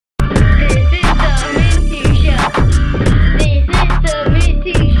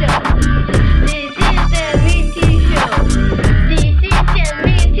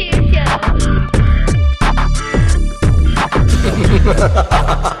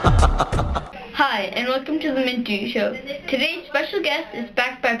and welcome to the Mintu Show. Today's special guest is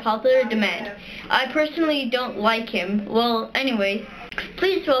backed by popular demand. I personally don't like him. Well, anyway,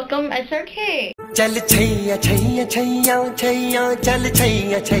 please welcome SRK. चल छैया छैया छैया छैया चल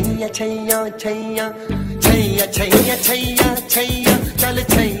छैया छैया छैया छैया छैया छैया छैया छैया चल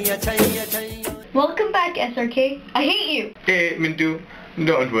Chaiyya Chaiyya Chaiyya. Welcome back, SRK. I hate you. Hey, Mintu,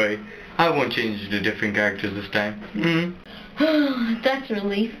 don't worry. I won't change to different characters this time. That's a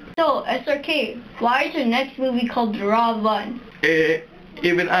relief. So, SRK, why is your next movie called Raw 1?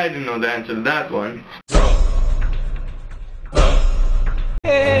 Even I didn't know the answer to that one.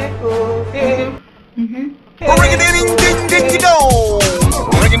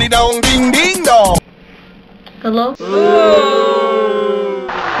 Hello? Okay,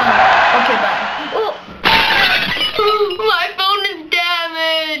 bye. Oh. My phone is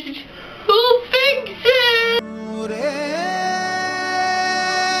damaged. Who'll fix it?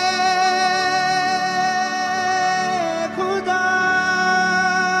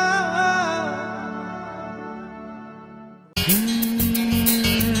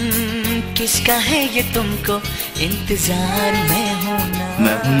 किसका है ये तुमको इंतजार में होना.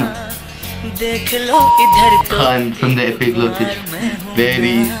 मैं हूँ ना. देख लो इधर तो. Khan from the epic location.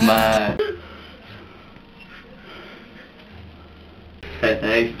 Very smart.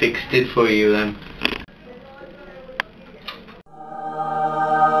 I fixed it for you then.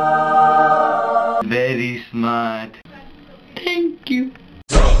 Very smart. Thank you.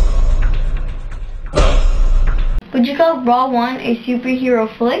 Would you call Raw 1 a superhero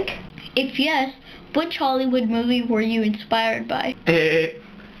flick? If yes, which Hollywood movie were you inspired by? It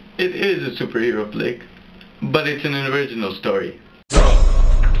is a superhero flick, but it's an original story.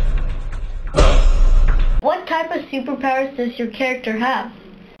 What type of superpowers does your character have?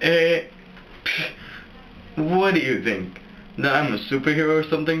 What do you think? That I'm a superhero or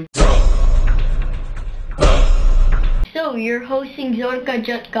something? So, you're hosting Zorka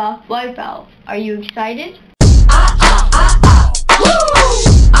Jutka Wipeout. Are you excited?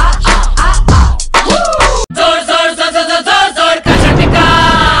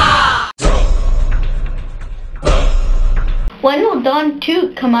 When will Dawn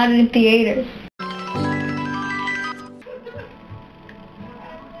 2 come out in theaters?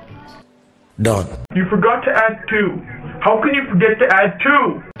 Dawn. You forgot to add 2. How can you forget to add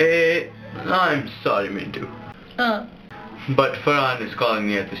 2? I'm sorry, Mintu. But Farhan is calling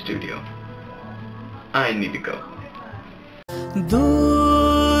me at the studio. I need to go.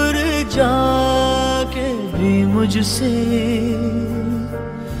 दूर जाके भी मुझसे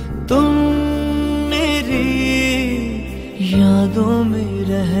तुम मेरी यादों में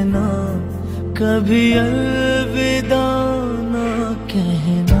रहना, कभी अलविदा ना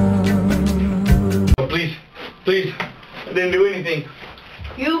कहना. Oh, please, I didn't do anything.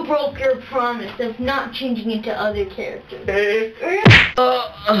 You broke your promise of not changing into other characters.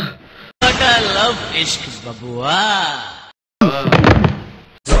 love ishq babua.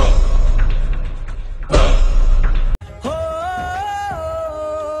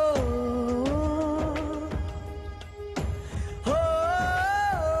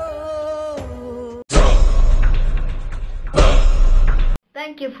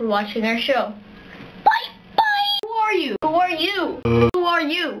 Thank you for watching our show. Bye bye! Who are you? Who are you? Who are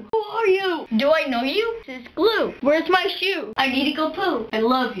you? Who are you? Do I know you? This is glue. Where's my shoe? I need to go poo. I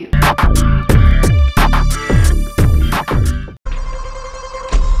love you.